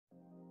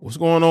What's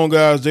going on,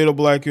 guys? Jada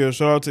Black here.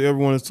 Shout out to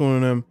everyone that's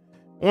tuning in.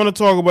 I want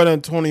to talk about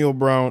Antonio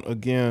Brown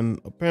again.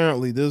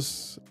 Apparently,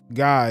 this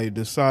guy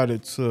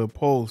decided to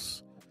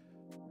post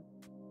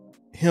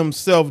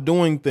himself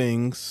doing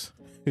things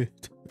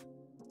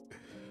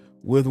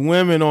with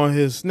women on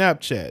his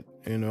Snapchat.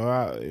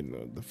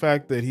 The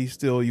fact that he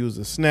still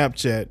uses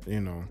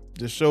Snapchat,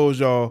 just shows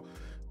y'all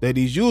that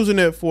he's using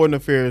it for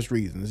nefarious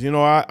reasons.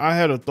 I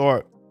had a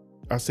thought.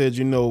 I said,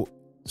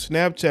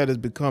 Snapchat is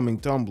becoming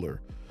Tumblr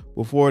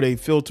before they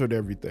filtered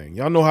everything.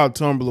 Y'all know how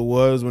Tumblr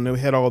was when they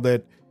had all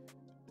that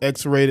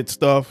X-rated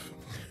stuff.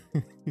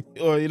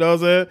 Or, you know what I'm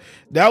saying?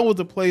 That was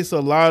the place a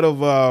lot of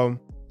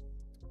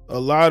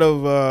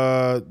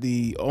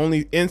the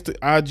only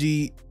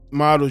IG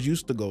models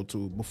used to go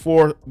to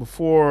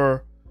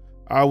before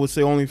I would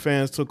say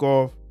OnlyFans took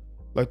off.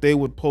 Like, they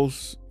would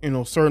post,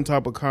 certain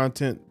type of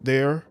content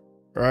there,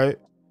 right?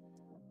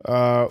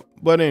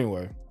 But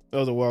anyway, that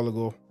was a while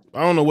ago.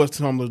 I don't know what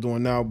Tumblr's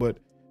doing now, but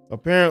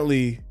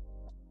apparently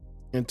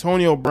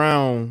Antonio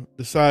Brown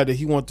decided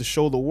he wanted to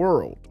show the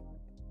world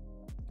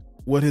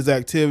what his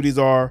activities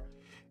are.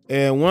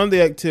 And one of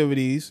the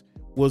activities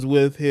was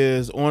with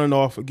his on and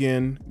off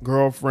again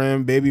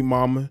girlfriend, baby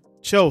mama,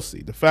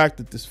 Chelsea. The fact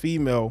that this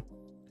female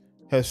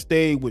has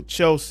stayed with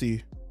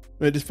Chelsea,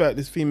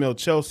 this female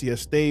Chelsea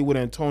has stayed with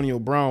Antonio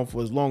Brown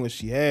for as long as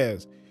she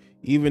has,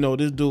 even though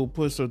this dude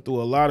puts her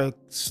through a lot of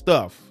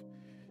stuff.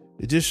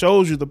 It just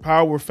shows you the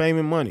power of fame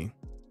and money.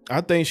 I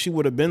think she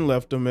would have been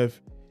left him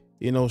if,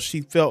 she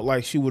felt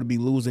like she would be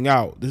losing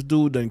out. This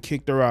dude done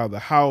kicked her out of the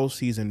house.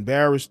 He's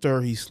embarrassed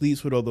her. He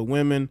sleeps with other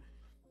women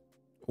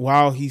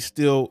while he's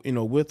still,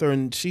 with her.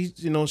 And she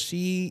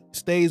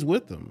stays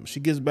with him.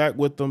 She gets back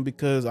with them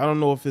because I don't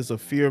know if it's a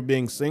fear of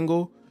being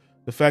single,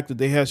 the fact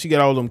that she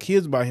got all them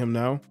kids by him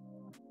now,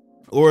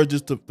 or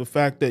just the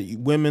fact that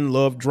women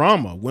love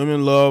drama.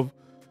 Women love,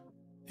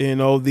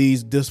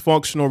 these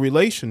dysfunctional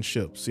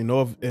relationships.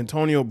 If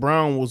Antonio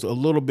Brown was a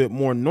little bit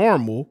more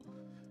normal,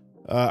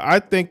 I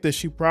think that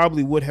she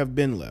probably would have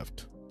been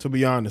left, to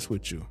be honest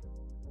with you.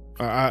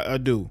 I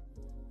do.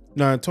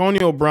 Now,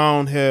 Antonio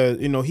Brown has,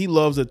 he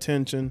loves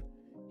attention.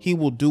 He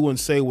will do and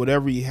say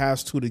whatever he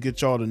has to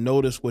get y'all to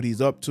notice what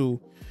he's up to.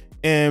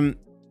 And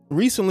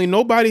recently,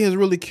 nobody has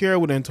really cared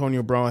what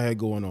Antonio Brown had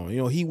going on.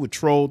 He would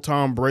troll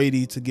Tom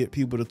Brady to get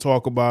people to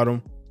talk about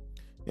him.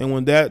 And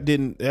when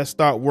that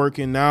stopped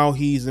working, now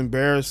he's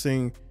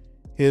embarrassing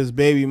his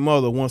baby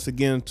mother once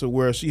again to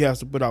where she has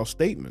to put out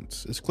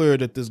statements. It's clear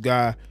that this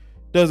guy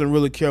doesn't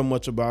really care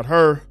much about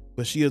her,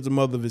 but she is the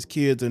mother of his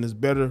kids, and it's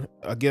better,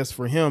 I guess,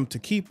 for him to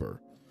keep her.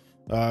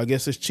 I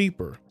guess it's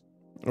cheaper,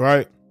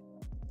 right?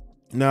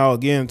 Now,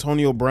 again,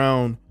 Antonio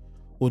Brown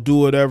will do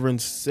whatever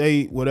and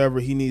say whatever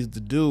he needs to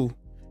do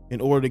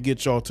in order to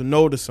get y'all to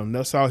notice him.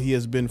 That's how he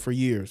has been for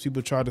years.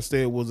 People try to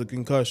say it was a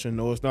concussion.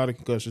 No, it's not a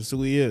concussion. It's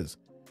who he is.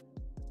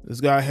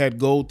 This guy had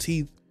gold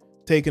teeth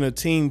taking a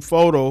team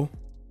photo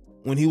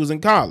when he was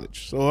in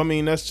college. So, I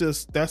mean, that's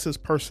his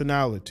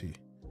personality.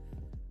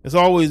 It's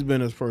always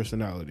been his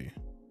personality.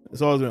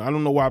 It's always been. I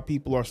don't know why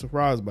people are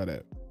surprised by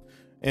that.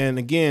 And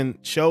again,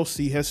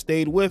 Chelsea has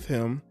stayed with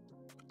him,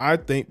 I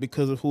think,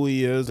 because of who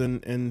he is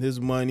and his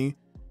money.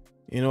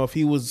 If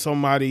he was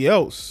somebody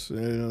else,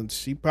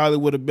 she probably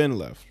would have been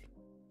left.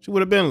 She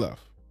would have been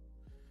left.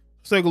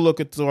 Let's take a look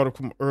at this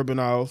article from Urban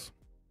Isles.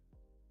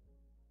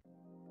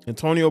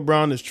 Antonio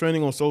Brown is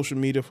trending on social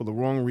media for the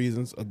wrong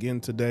reasons again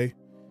today.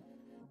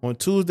 On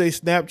Tuesday,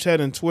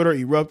 Snapchat and Twitter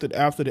erupted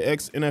after the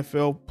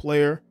ex-NFL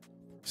player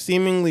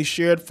seemingly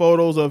shared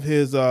photos of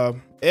his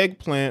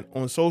eggplant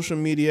on the social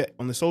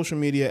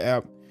media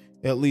app.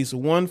 At least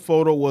one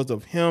photo was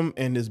of him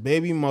and his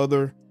baby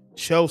mother,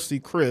 Chelsea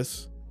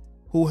Chris,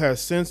 who has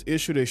since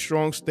issued a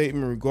strong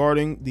statement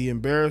regarding the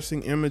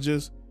embarrassing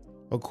images.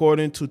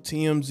 According to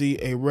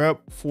TMZ, a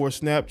rep for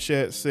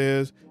Snapchat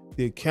says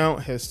the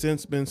account has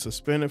since been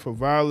suspended for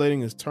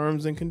violating its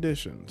terms and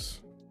conditions.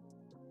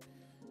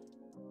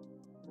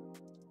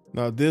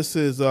 Now, this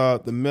is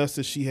the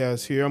message she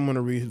has here. I'm going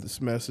to read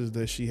this message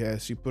that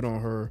she put on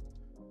her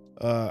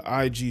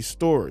IG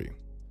story.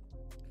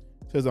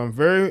 It says, I'm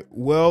very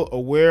well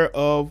aware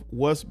of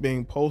what's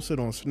being posted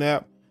on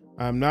Snap.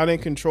 I am not in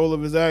control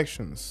of his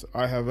actions.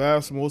 I have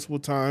asked multiple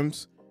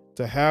times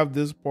to have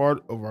this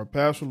part of our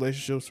past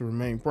relationships to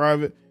remain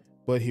private,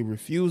 but he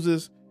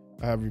refuses.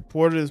 I have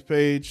reported his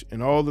page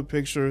and all the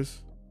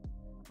pictures.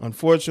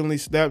 Unfortunately,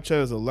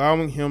 Snapchat is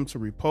allowing him to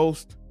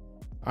repost.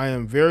 I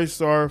am very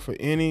sorry for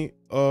any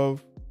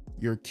of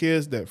your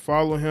kids that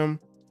follow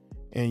him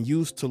and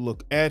used to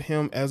look at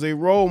him as a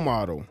role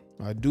model.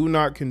 I do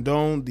not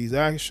condone these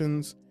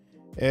actions.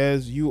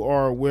 As you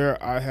are aware,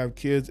 I have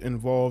kids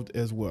involved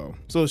as well.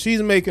 So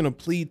she's making a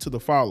plea to the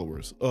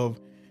followers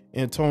of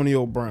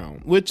Antonio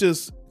Brown, which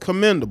is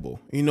commendable.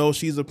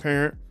 She's a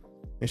parent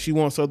and she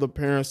wants other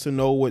parents to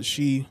know what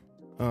she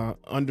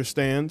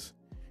understands.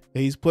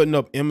 And he's putting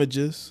up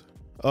images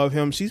of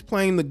him. She's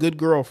playing the good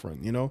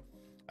girlfriend,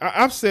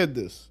 I've said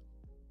this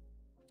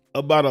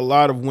about a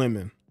lot of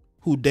women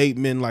who date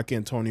men like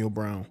Antonio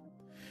Brown.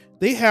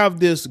 They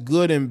have this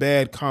good and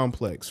bad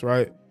complex,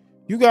 right?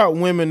 You got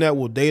women that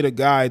will date a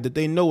guy that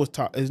they know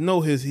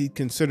he's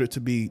considered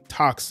to be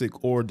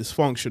toxic or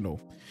dysfunctional,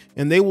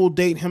 and they will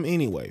date him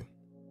anyway,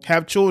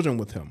 have children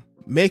with him,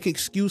 make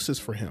excuses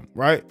for him,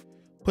 right?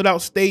 Put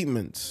out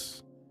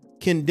statements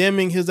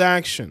condemning his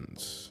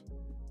actions,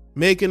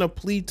 making a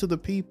plea to the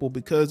people,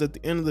 because at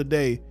the end of the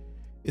day,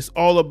 it's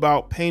all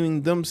about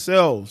painting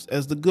themselves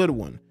as the good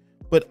one.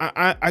 But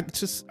I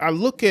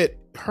look at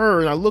her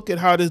and I look at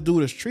how this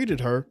dude has treated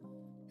her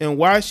and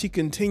why she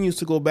continues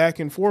to go back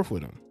and forth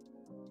with him.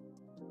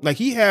 Like,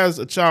 he has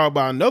a child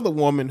by another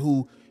woman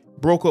who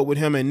broke up with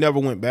him and never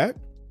went back.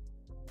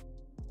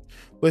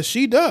 But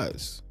she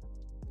does.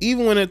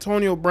 Even when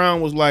Antonio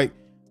Brown was like,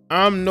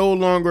 I'm no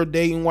longer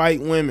dating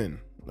white women.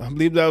 I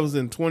believe that was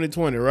in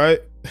 2020, right?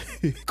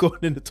 Going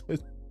into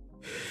 20.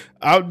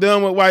 I'm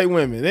done with white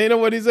women. Ain't know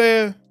what he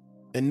said?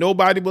 And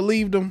nobody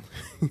believed him.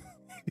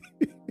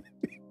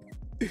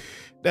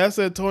 That's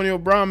Antonio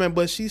Brown, man.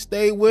 But she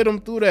stayed with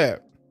him through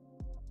that.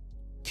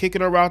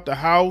 Kicking her out the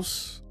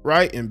house,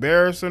 right?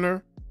 Embarrassing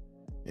her.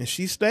 And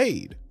she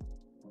stayed.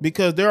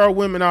 Because there are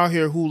women out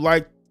here who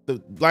like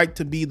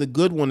to be the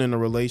good one in a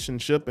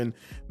relationship and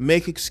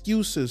make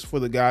excuses for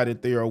the guy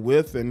that they are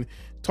with, and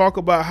talk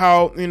about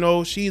how, you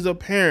know, she's a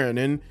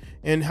parent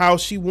and how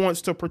she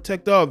wants to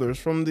protect others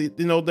from the,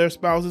 you know, their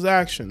spouse's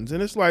actions.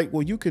 And it's like,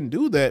 well, you can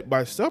do that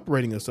by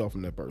separating yourself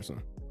from that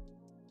person.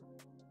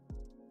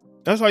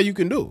 That's how you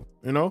can do,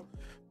 you know,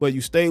 but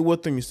you stay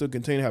with him, you still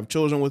continue to have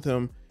children with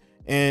him,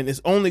 and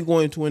it's only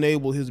going to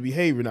enable his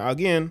behavior. Now,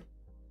 again,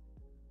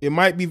 it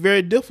might be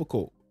very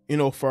difficult, you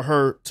know, for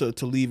her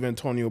to leave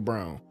Antonio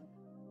Brown.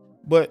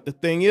 But the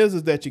thing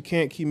is that you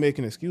can't keep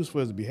making excuse for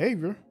his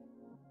behavior.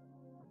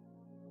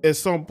 At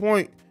some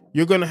point,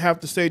 you're going to have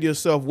to say to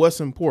yourself,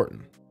 what's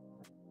important?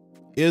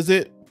 Is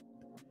it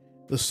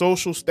the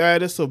social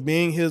status of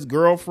being his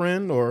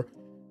girlfriend or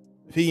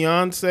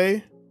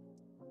fiance?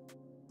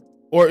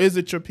 Or is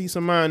it your peace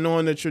of mind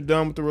knowing that you're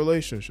done with the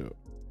relationship?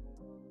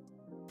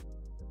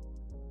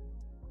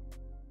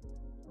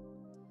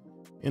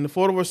 In the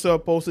photo of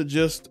herself posted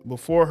just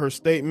before her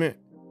statement,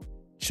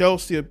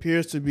 Chelsea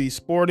appears to be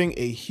sporting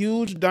a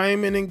huge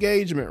diamond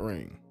engagement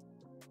ring.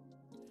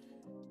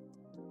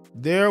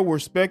 There were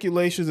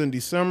speculations in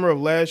December of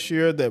last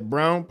year that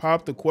Brown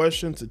popped the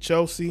question to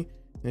Chelsea,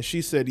 and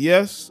she said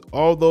yes,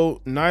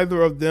 although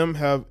neither of them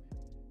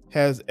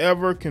has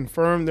ever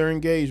confirmed their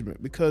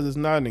engagement, because it's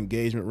not an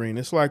engagement ring.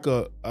 It's like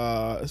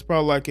it's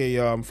probably like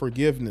a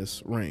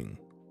forgiveness ring.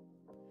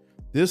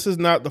 This is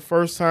not the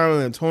first time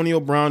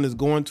Antonio Brown is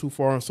going too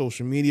far on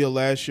social media.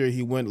 Last year,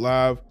 he went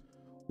live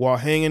while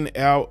hanging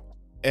out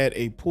at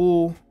a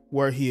pool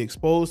where he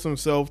exposed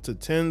himself to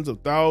tens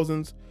of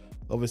thousands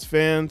of his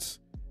fans,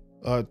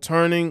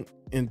 tuning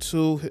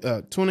into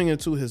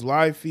his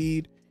live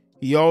feed.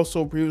 He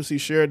also previously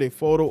shared a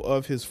photo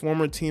of his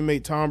former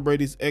teammate Tom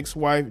Brady's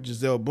ex-wife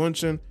Gisele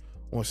Bündchen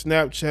on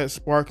Snapchat,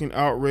 sparking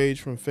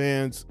outrage from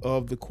fans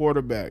of the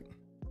quarterback.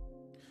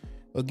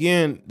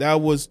 Again, that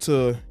was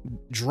to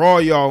draw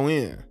y'all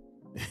in,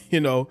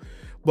 you know,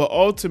 but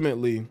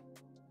ultimately,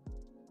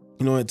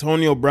 you know,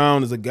 Antonio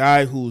Brown is a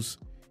guy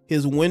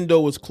his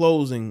window is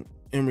closing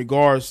in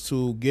regards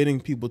to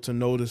getting people to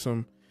notice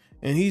him.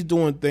 And he's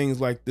doing things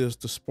like this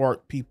to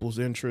spark people's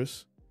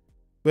interest.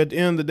 But at the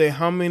end of the day,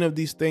 how many of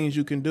these things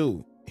you can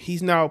do?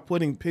 He's now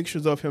putting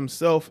pictures of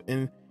himself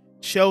and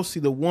Chelsea,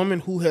 the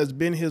woman who has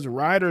been his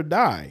ride or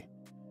die.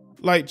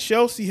 Like,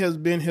 Chelsea has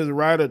been his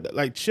rider.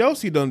 Like,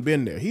 Chelsea done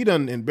been there. He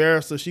done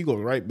embarrassed her. She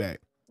goes right back.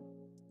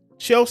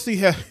 Chelsea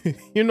has,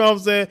 you know what I'm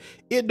saying?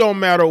 It don't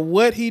matter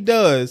what he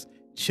does.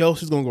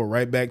 Chelsea's going to go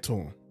right back to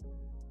him.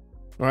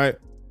 All right.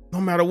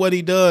 No matter what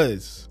he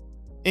does.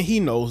 And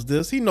he knows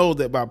this. He knows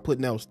that by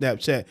putting out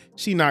Snapchat,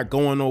 she not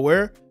going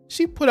nowhere.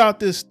 She put out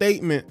this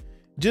statement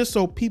just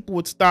so people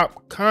would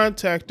stop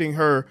contacting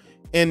her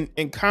and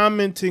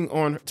commenting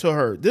to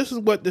her. This is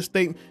what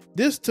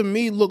this to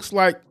me looks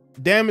like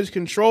damage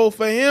control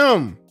for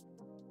him,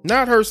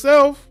 not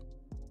herself,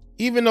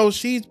 even though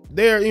she's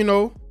there, you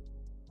know,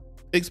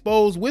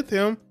 exposed with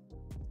him.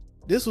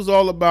 This was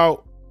all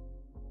about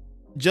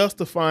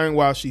justifying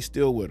why she's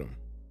still with him.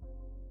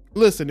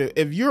 Listen,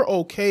 if you're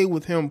okay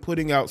with him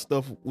putting out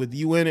stuff with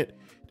you in it,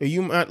 that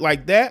you might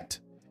like that,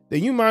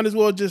 then you might as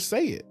well just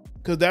say it,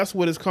 because that's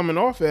what it's coming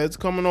off as. It's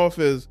coming off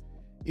as,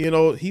 you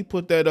know, he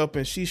put that up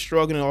and she's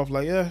shrugging it off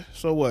like, yeah,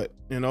 so what,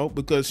 you know,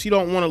 because she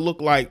don't want to look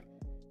like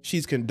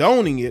she's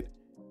condoning it,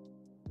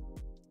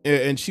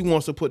 and she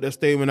wants to put that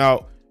statement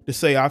out to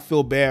say, I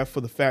feel bad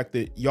for the fact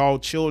that y'all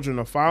children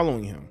are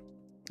following him.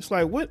 It's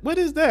like, what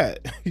is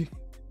that?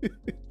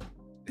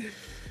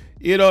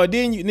 You know,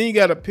 then you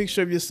got a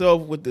picture of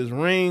yourself with this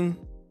ring.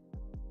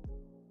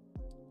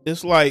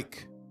 It's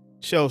like,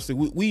 Chelsea,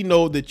 we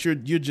know that you're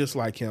just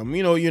like him.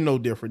 You know, you're no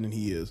different than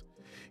he is.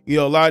 You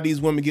know, a lot of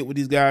these women get with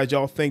these guys,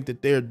 y'all think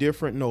that they're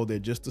different. No, they're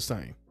just the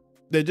same.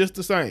 They're just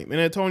the same.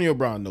 And Antonio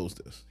Brown knows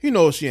this. He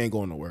knows she ain't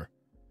going nowhere.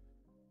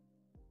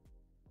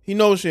 He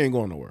knows she ain't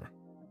going nowhere.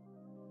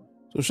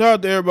 So shout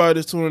out to everybody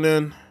that's tuning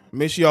in.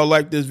 Make sure y'all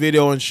like this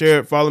video and share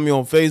it. Follow me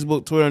on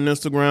Facebook, Twitter, and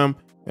Instagram.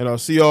 And I'll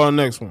see y'all in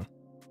the next one.